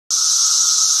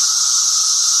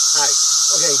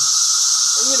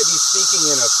speaking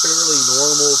in a fairly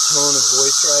normal tone of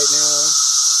voice right now.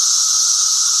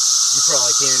 You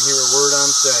probably can't hear a word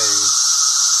I'm saying.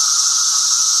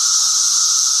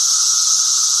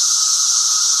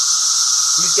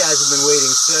 These guys have been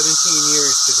waiting 17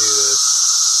 years to do this.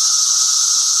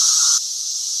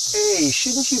 Hey,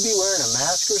 shouldn't you be wearing a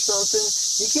mask or something?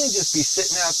 You can't just be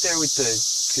sitting out there with the...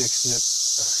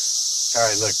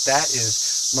 Alright, look, that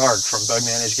is Mark from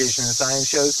Bugman Education and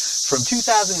Science Shows from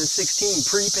 2016,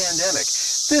 pre-pandemic.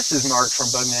 This is Mark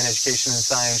from Bugman Education and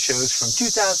Science Shows from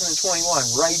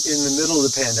 2021, right in the middle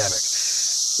of the pandemic.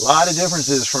 A lot of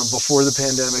differences from before the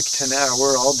pandemic to now.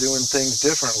 We're all doing things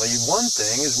differently. One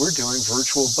thing is we're doing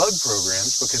virtual bug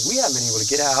programs because we haven't been able to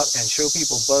get out and show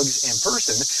people bugs in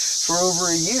person for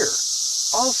over a year.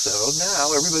 Also,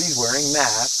 now everybody's wearing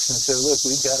masks, and so look,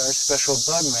 we've got our special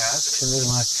bug masks, and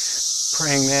there's my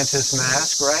praying mantis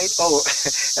mask, right? Oh,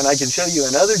 and I can show you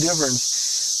another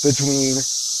difference between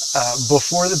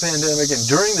before the pandemic and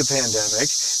during the pandemic,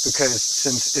 because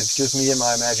since it's just me and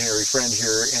my imaginary friend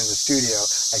here in the studio,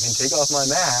 I can take off my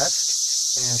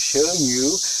mask and show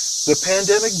you the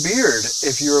pandemic beard.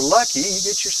 If you're lucky, you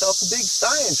get yourself a big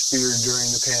science beard during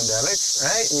the pandemic,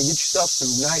 right? And you get yourself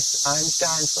some nice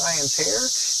Einstein science hair,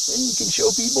 then you can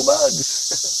show people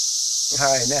bugs.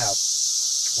 All right, now,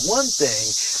 one thing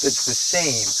that's the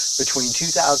same between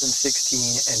 2016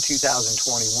 and 2021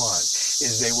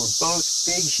 is they were both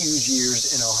big, huge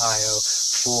years in Ohio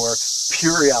for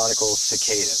periodical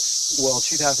cicadas. Well,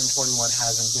 2021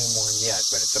 hasn't been one yet,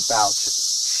 but it's about to be.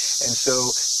 And so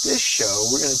this show,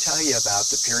 we're going to tell you about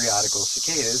the periodical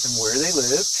cicadas and where they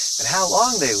live and how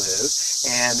long they live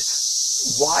and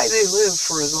why they live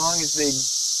for as long as they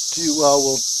do. Well,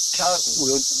 we'll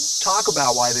talk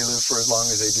about why they live for as long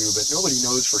as they do, but nobody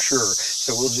knows for sure.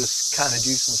 So we'll just kind of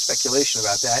do some speculation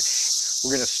about that.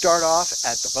 We're going to start off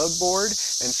at the bug board,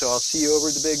 and so I'll see you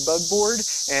over at the big bug board,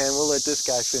 and we'll let this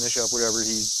guy finish up whatever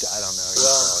he's, I don't know, he's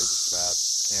probably just about,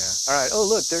 yeah. All right, oh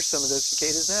look, there's some of those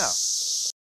cicadas now.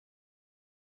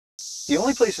 The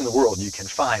only place in the world you can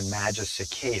find Magis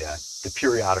cicada, the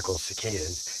periodical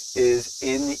cicadas, is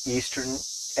in the eastern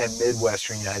and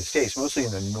midwestern United States, mostly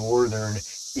in the northern,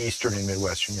 eastern, and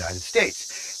midwestern United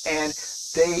States. And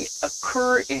they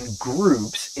occur in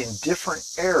groups in different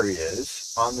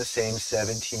areas on the same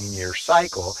 17-year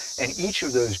cycle, and each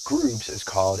of those groups is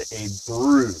called a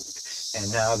brood.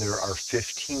 And now there are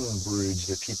 15 broods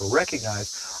that people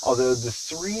recognize, although the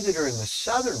three that are in the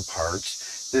southern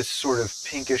parts, this sort of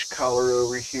pinkish color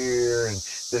over here and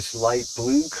this light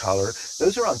blue color,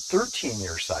 those are on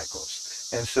 13-year cycles.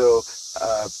 And so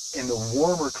in the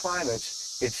warmer climates,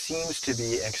 it seems to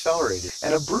be accelerated.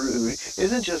 And a brood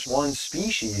isn't just one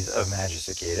species of Magis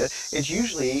cicada, it's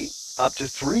usually up to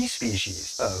 3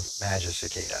 species of Magis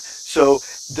cicada. So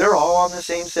they're all on the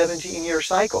same 17-year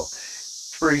cycle.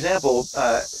 For example,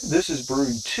 this is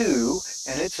brood 2,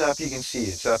 and it's up, you can see,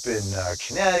 it's up in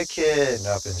Connecticut, and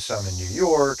up in some in New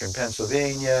York and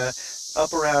Pennsylvania,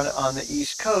 up around on the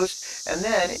East Coast, and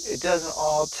then it doesn't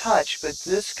all touch, but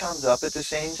this comes up at the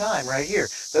same time right here.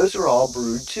 Those are all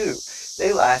brood 2.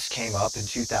 They last came up in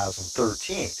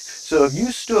 2013. So if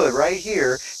you stood right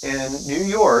here in New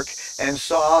York and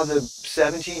saw the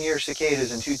 17-year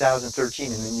cicadas in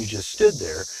 2013, and then you just stood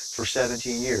there for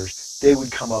 17 years, they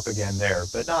would come up again there,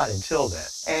 but not until then.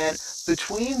 And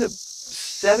between the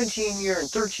 17-year and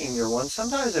 13-year ones,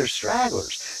 sometimes there's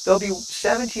stragglers. There'll be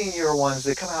 17-year ones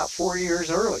that come out 4 years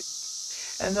early,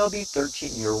 and there'll be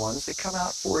 13-year ones that come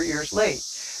out 4 years late.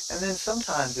 And then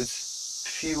sometimes it's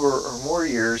fewer or more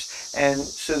years, and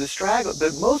so the straggle,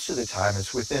 but most of the time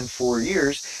it's within 4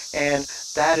 years, and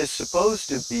that is supposed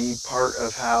to be part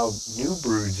of how new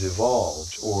broods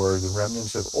evolved, or the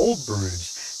remnants of old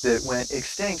broods that went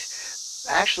extinct.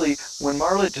 Actually, when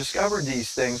Marlitt discovered these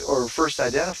things, or first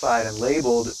identified and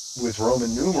labeled with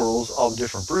Roman numerals all the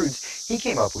different broods, he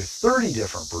came up with 30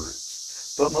 different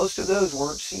broods. But most of those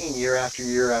weren't seen year after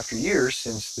year after year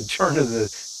since the turn of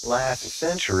the last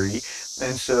century,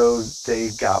 and so they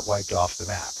got wiped off the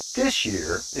map. This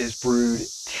year is brood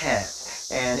 10,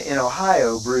 and in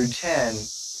Ohio, brood 10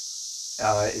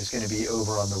 is going to be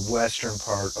over on the western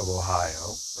part of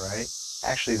Ohio, right?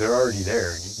 Actually, they're already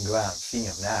there, and you can go out and see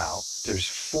them now. There's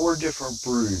 4 different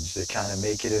broods that kind of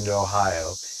make it into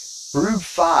Ohio. Brood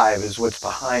 5 is what's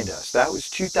behind us. That was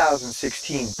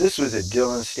 2016. This was at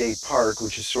Dillon State Park,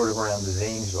 which is sort of around the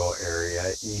Zanesville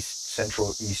area,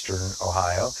 central eastern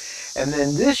Ohio. And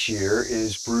then this year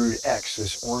is brood X.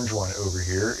 This orange one over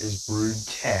here is brood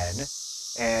 10,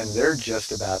 and they're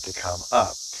just about to come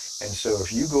up. And so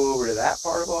if you go over to that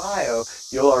part of Ohio,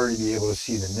 you'll already be able to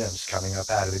see the nymphs coming up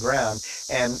out of the ground.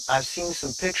 And I've seen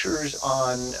some pictures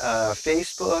on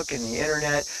Facebook and the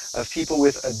internet of people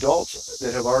with adults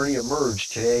that have already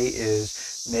emerged. Today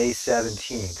is May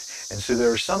 17th. And so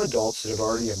there are some adults that have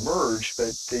already emerged,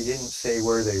 but they didn't say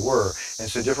where they were. And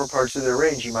so different parts of their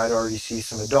range, you might already see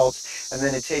some adults. And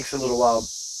then it takes a little while,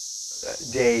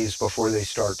 days before they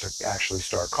start to actually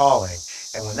start calling.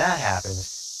 And when that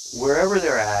happens, wherever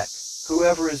they're at,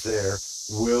 whoever is there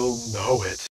will know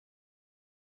it.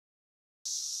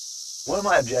 One of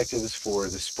my objectives for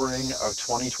the spring of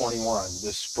 2021,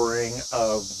 the spring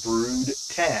of Brood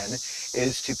 10,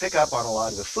 is to pick up on a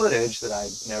lot of the footage that I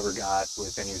never got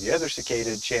with any of the other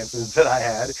cicada chances that I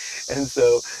had. And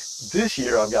so this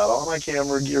year I've got all my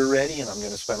camera gear ready, and I'm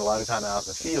going to spend a lot of time out in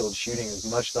the field shooting as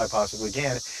much as I possibly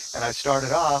can. And I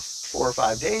started off 4 or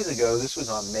 5 days ago. This was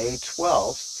on May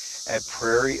 12th at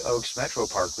Prairie Oaks Metro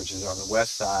Park, which is on the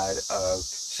west side of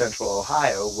central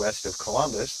Ohio, west of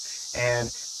Columbus.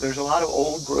 And there's a lot of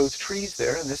old growth trees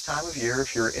there, and this time of year,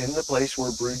 if you're in the place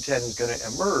where Brood 10 is going to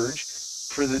emerge,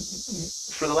 for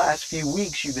the last few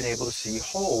weeks you've been able to see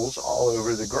holes all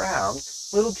over the ground,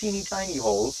 little teeny tiny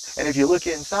holes. And if you look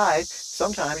inside,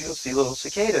 sometimes you'll see little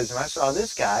cicadas. And I saw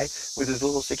this guy with his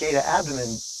little cicada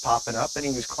abdomen popping up, and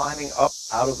he was climbing up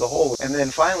out of the hole. And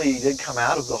then finally he did come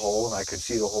out of the hole, and I could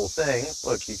see the whole thing.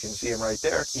 Look, you can see him right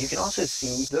there. You can also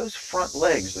see those front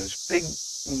legs, those big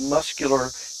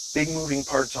muscular, big moving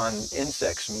parts on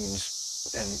insects means,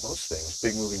 and most things,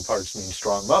 big moving parts mean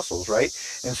strong muscles, right?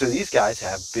 And so these guys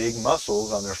have big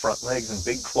muscles on their front legs and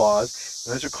big claws.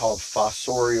 And those are called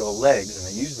fossorial legs, and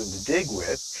they use them to dig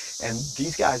with. And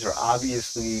these guys are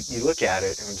obviously, you look at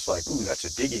it and it's like, ooh, that's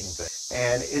a digging thing.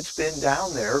 And it's been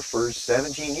down there for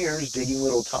 17 years, digging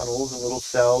little tunnels and little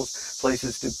cells,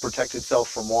 places to protect itself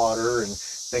from water and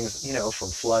things, you know, from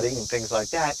flooding and things like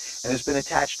that. And it's been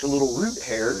attached to little root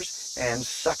hairs and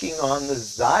sucking on the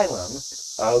xylem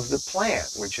of the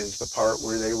plant, which is the part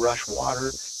where they rush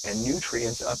water and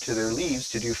nutrients up to their leaves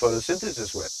to do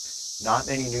photosynthesis with. Not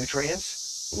many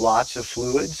nutrients, lots of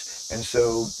fluids, and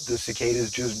so the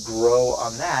cicadas just grow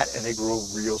on that, and they grow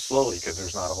real slowly because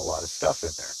there's not a whole lot of stuff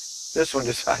in there. This one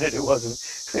decided it wasn't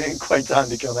quite time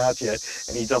to come out yet,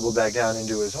 and he doubled back down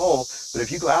into his hole. But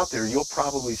if you go out there, you'll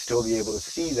probably still be able to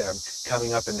see them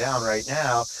coming up and down right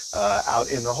now out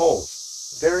in the holes.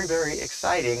 Very, very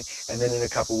exciting. And then in a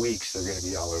couple weeks, they're going to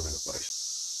be all over the place.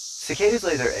 Cicadas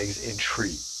lay their eggs in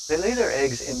trees. They lay their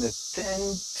eggs in the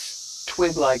thin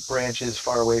twig-like branches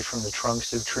far away from the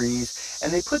trunks of trees,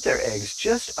 and they put their eggs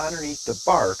just underneath the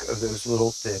bark of those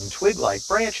little thin twig-like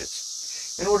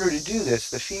branches. In order to do this,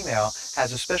 the female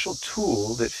has a special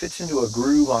tool that fits into a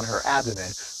groove on her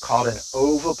abdomen called an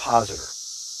ovipositor.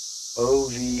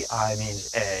 O-V-I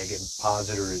means egg, and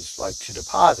positor is like to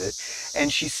deposit,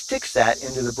 and she sticks that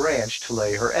into the branch to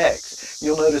lay her eggs.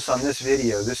 You'll notice on this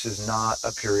video, this is not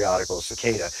a periodical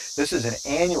cicada. This is an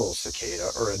annual cicada,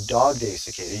 or a dog day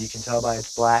cicada. You can tell by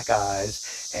its black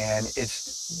eyes, and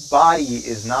its body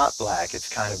is not black. It's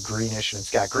kind of greenish, and it's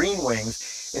got green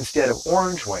wings instead of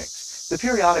orange wings. The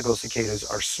periodical cicadas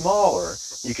are smaller.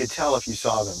 You could tell if you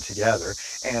saw them together,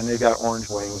 and they've got orange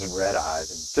wings and red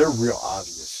eyes, and they're real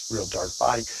obvious, real dark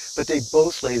body, but they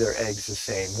both lay their eggs the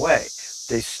same way.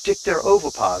 They stick their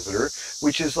ovipositor,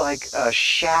 which is like a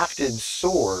shafted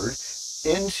sword,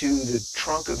 into the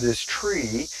trunk of this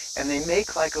tree, and they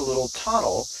make like a little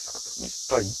tunnel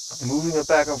by moving it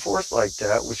back and forth like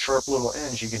that with sharp little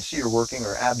ends. You can see her working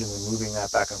her abdomen, moving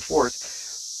that back and forth.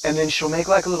 And then she'll make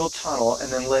like a little tunnel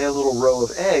and then lay a little row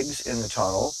of eggs in the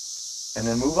tunnel and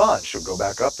then move on. She'll go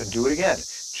back up and do it again.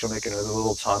 She'll make another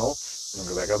little tunnel and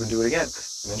then go back up and do it again.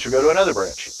 And then she'll go to another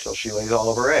branch until she lays all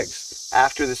of her eggs.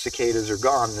 After the cicadas are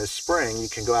gone this spring, you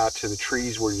can go out to the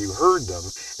trees where you heard them,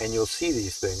 and you'll see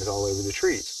these things all over the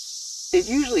trees. It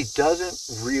usually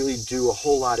doesn't really do a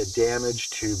whole lot of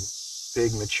damage to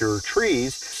big mature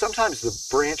trees. Sometimes the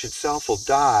branch itself will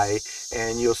die,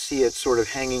 and you'll see it sort of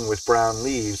hanging with brown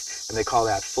leaves, and they call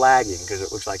that flagging because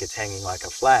it looks like it's hanging like a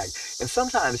flag. And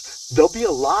sometimes there'll be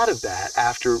a lot of that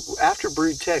after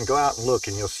Brood 10. Go out and look,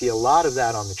 and you'll see a lot of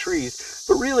that on the trees,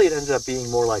 but really it ends up being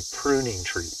more like pruning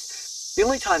trees. The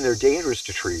only time they're dangerous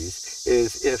to trees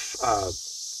is if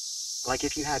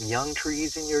you have young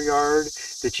trees in your yard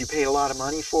that you pay a lot of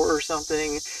money for or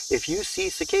something. If you see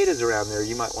cicadas around there,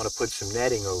 you might want to put some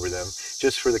netting over them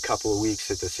just for the couple of weeks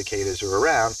that the cicadas are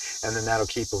around, and then that'll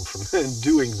keep them from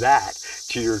doing that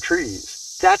to your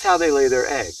trees. That's how they lay their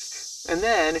eggs. And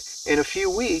then in a few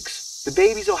weeks, the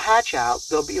babies will hatch out.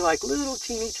 They'll be like little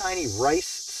teeny tiny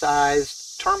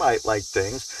rice-sized termite-like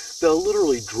things. They'll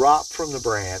literally drop from the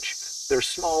branch. they're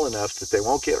small enough that they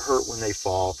won't get hurt when they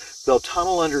fall. They'll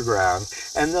tunnel underground,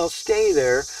 and they'll stay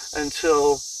there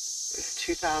until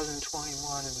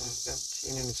 2021 and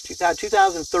 17, and it's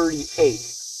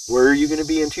 2038. Where are you going to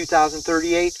be in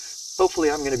 2038? Hopefully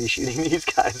I'm going to be shooting these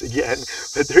guys again,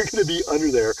 but they're going to be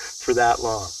under there for that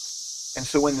long. And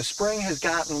so when the spring has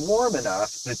gotten warm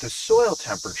enough that the soil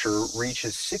temperature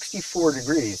reaches 64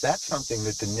 degrees, that's something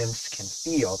that the nymphs can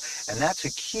feel. And that's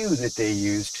a cue that they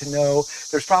use to know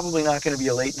there's probably not going to be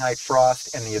a late night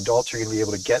frost and the adults are going to be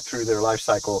able to get through their life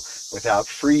cycle without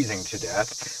freezing to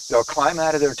death. They'll climb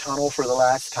out of their tunnel for the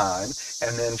last time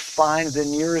and then find the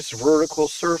nearest vertical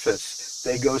surface.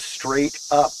 They go straight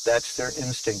up. That's their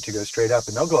instinct, to go straight up.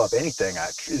 And they'll go up anything.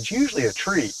 It's usually a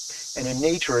tree. And in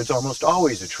nature, it's almost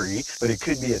always a tree, but it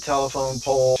could be a telephone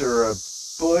pole or a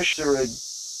bush or a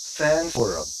fence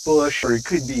or a bush, or it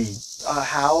could be a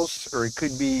house, or it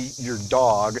could be your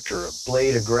dog or a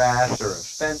blade of grass or a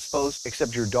fence post,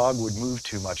 except your dog would move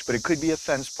too much. But it could be a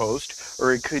fence post,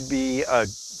 or it could be a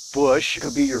bush, it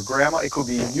could be your grandma, it could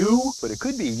be you, but it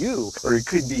could be you, or it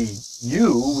could be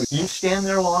you. You stand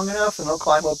there long enough and they'll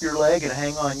climb up your leg and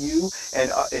hang on you,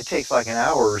 and it takes like an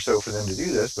hour or so for them to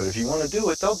do this, but if you want to do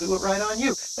it, they'll do it right on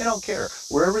you. They don't care.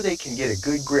 Wherever they can get a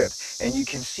good grip, and you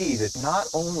can see that not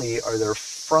only are their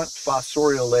front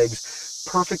fossorial legs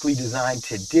perfectly designed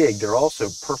to dig, they're also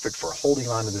perfect for holding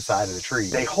on to the side of the tree.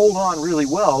 They hold on really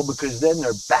well because then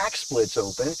their back splits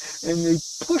open and they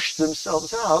push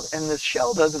themselves out and the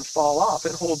shell doesn't fall off.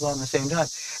 It holds on the same time.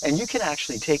 And you can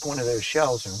actually take one of those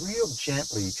shells and real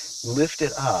gently lift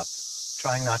it up,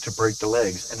 trying not to break the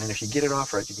legs. And then if you get it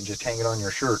off right, you can just hang it on your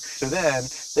shirt. So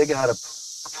then they got to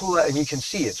pull out, and you can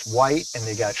see it's white and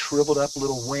they got shriveled up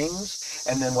little wings.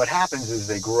 And then what happens is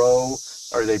they grow,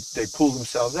 or they pull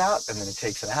themselves out, and then it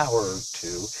takes an hour or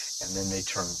two, and then they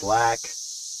turn black,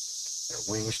 their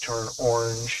wings turn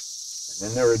orange, and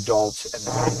then they're adults, and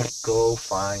then they go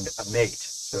find a mate.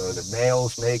 So the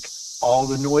males make all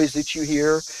the noise that you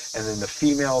hear, and then the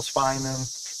females find them.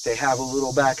 They have a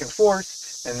little back and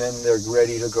forth, and then they're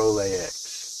ready to go lay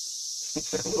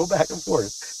eggs. A little back and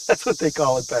forth. That's what they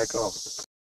call it back home.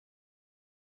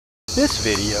 This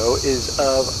video is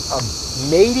of a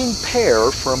mating pair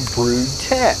from brood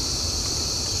 10.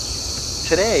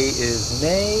 Today is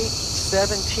May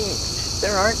 17th.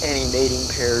 There aren't any mating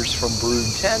pairs from brood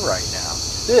 10 right now.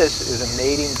 This is a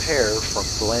mating pair from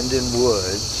Glendon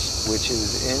Woods, which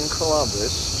is in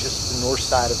Columbus, just the north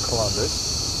side of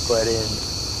Columbus. But in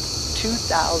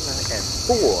 2004,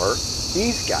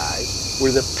 these guys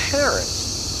were the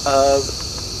parents of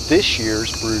this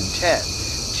year's brood 10.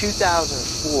 2004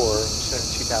 and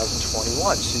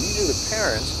 2021. So these are the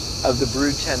parents of the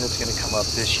brood 10 that's going to come up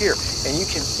this year. And you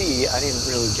can see I didn't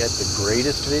really get the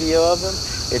greatest video of them.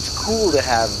 It's cool to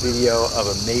have video of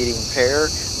a mating pair,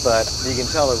 but you can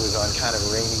tell it was on kind of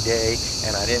a rainy day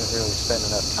and I didn't really spend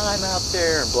enough time out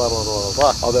there and blah, blah, blah, blah,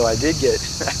 blah. Although I did get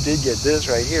this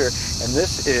right here, and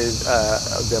this is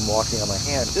them walking on my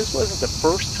hand. This wasn't the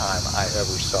first time I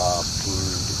ever saw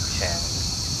brood 10.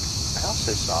 I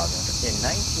also saw them in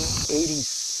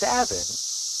 1987.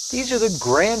 These are the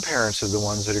grandparents of the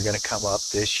ones that are going to come up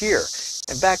this year.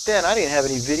 And back then, I didn't have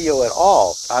any video at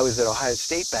all. I was at Ohio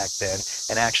State back then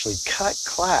and actually cut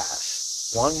class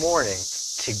one morning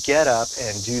to get up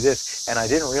and do this. And I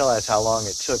didn't realize how long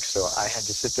it took, so I had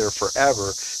to sit there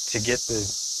forever to get the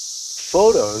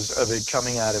photos of it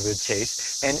coming out of its case.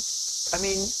 And I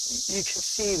mean, you can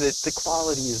see that the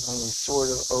quality is only sort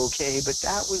of okay, but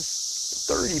that was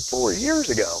 34 years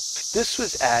ago. This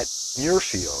was at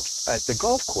Muirfield, at the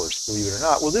golf course, believe it or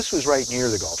not. Well, this was right near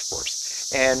the golf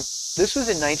course. And this was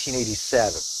in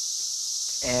 1987.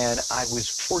 And I was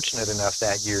fortunate enough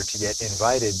that year to get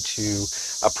invited to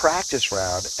a practice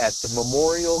round at the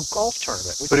Memorial Golf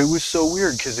Tournament. But it was so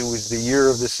weird because it was the year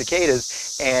of the cicadas,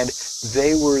 and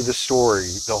they were the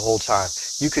story the whole time.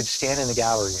 You could stand in the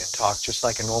gallery and talk just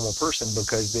like a normal person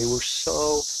because they were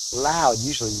so loud.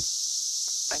 Usually,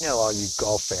 I know all you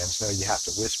golf fans know you have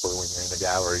to whisper when you're in the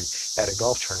gallery at a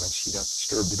golf tournament so you don't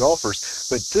disturb the golfers.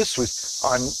 But this was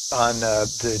on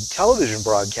the television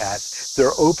broadcast.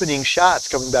 Their opening shots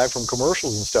coming back from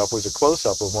commercials and stuff was a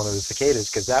close-up of one of the cicadas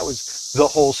because that was the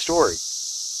whole story.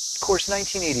 Of course,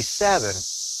 1987,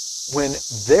 when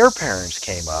their parents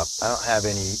came up, I don't have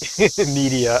any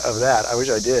media of that. I wish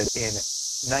I did. In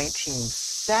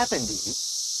 1970,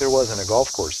 there wasn't a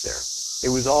golf course there. It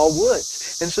was all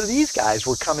woods. And so these guys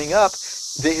were coming up.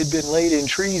 They had been laid in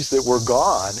trees that were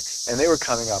gone, and they were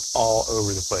coming up all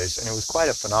over the place. And it was quite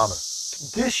a phenomenon.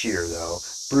 This year, though,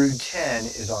 brood 10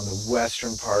 is on the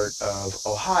western part of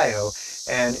Ohio.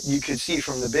 And you can see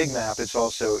from the big map, it's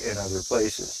also in other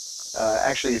places.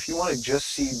 Actually, if you want to just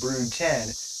see brood 10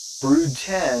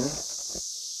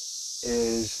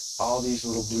 is all these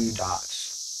little blue dots.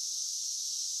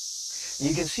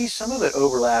 You can see some of it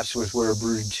overlaps with where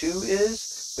brood 2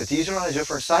 is, but these are on a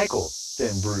different cycle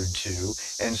than brood 2,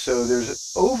 and so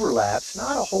there's overlaps,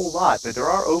 not a whole lot, but there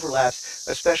are overlaps,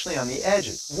 especially on the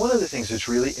edges. One of the things that's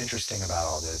really interesting about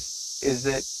all this is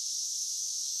that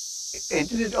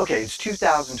okay, it's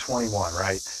 2021,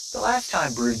 right? The last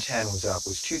time brood 10 was up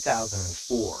was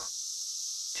 2004.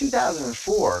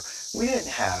 2004, we didn't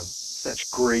have such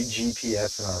great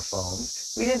GPS in our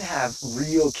phones. We didn't have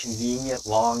real convenient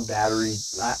long battery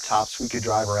laptops we could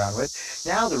drive around with.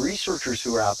 Now the researchers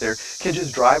who are out there can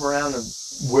just drive around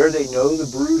where they know the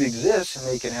brood exists, and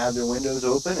they can have their windows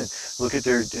open and look at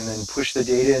and then push the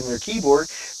data in their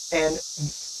keyboard, and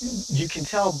you can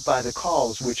tell by the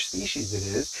calls which species it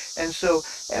is. And so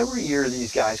every year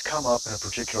these guys come up in a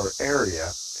particular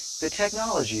area. The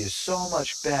technology is so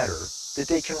much better that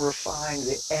they can refine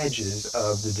the edges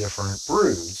of the different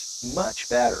broods much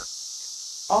better.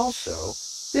 Also,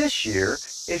 this year,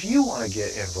 if you want to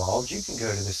get involved, you can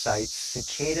go to the site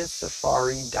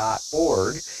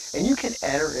cicadasafari.org, and you can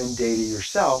enter in data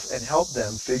yourself and help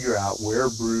them figure out where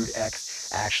brood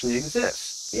X actually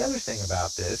exists. The other thing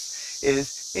about this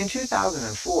is in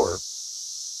 2004,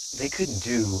 they couldn't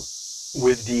do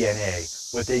with DNA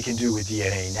what they can do with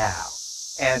DNA now.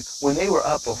 And when they were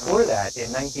up before that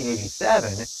in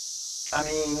 1987, I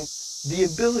mean, the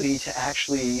ability to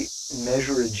actually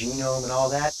measure a genome and all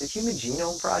that, the Human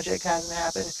Genome Project hadn't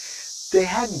happened. They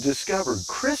hadn't discovered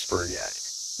CRISPR yet.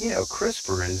 You know,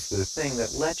 CRISPR is the thing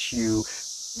that lets you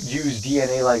use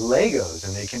DNA like Legos,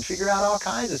 and they can figure out all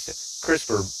kinds of stuff.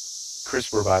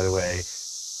 CRISPR, by the way,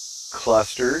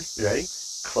 clustered, ready?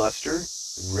 Clustered,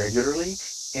 regularly,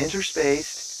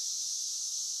 interspaced,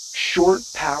 short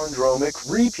palindromic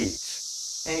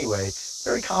repeats. Anyway,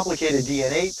 very complicated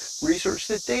DNA research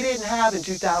that they didn't have in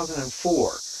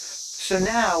 2004. So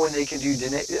now when they can do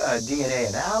DNA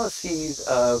analyses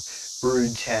of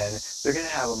brood 10, they're going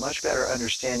to have a much better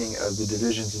understanding of the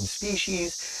divisions in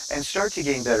species and start to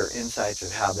gain better insights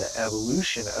of how the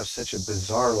evolution of such a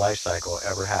bizarre life cycle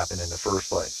ever happened in the first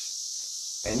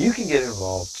place. And you can get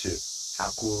involved too. How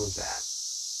cool is that?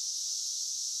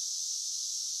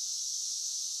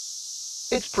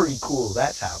 It's pretty cool.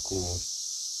 That's how cool.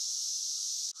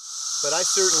 But I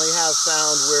certainly have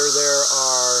found where there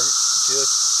are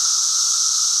just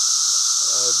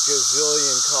a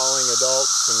gazillion calling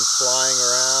adults and flying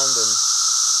around, and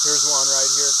here's one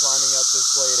right here climbing up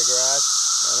this blade of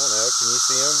grass. I don't know, can you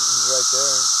see him? He's right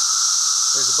there.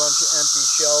 There's a bunch of empty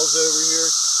shells over here.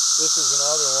 This is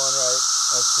another one right,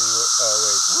 let's see, oh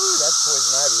wait, ooh, that's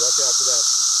poison ivy, watch out for that.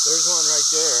 There's one right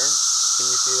there, can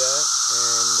you see that?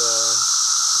 And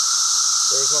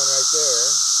there's one right there.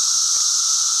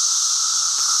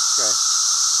 Okay.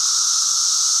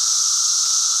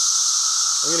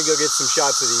 I'm going to go get some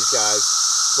shots of these guys,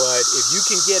 but if you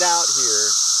can get out here,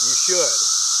 you should.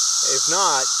 If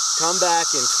not, come back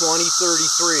in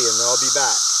 2033 and they'll be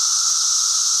back.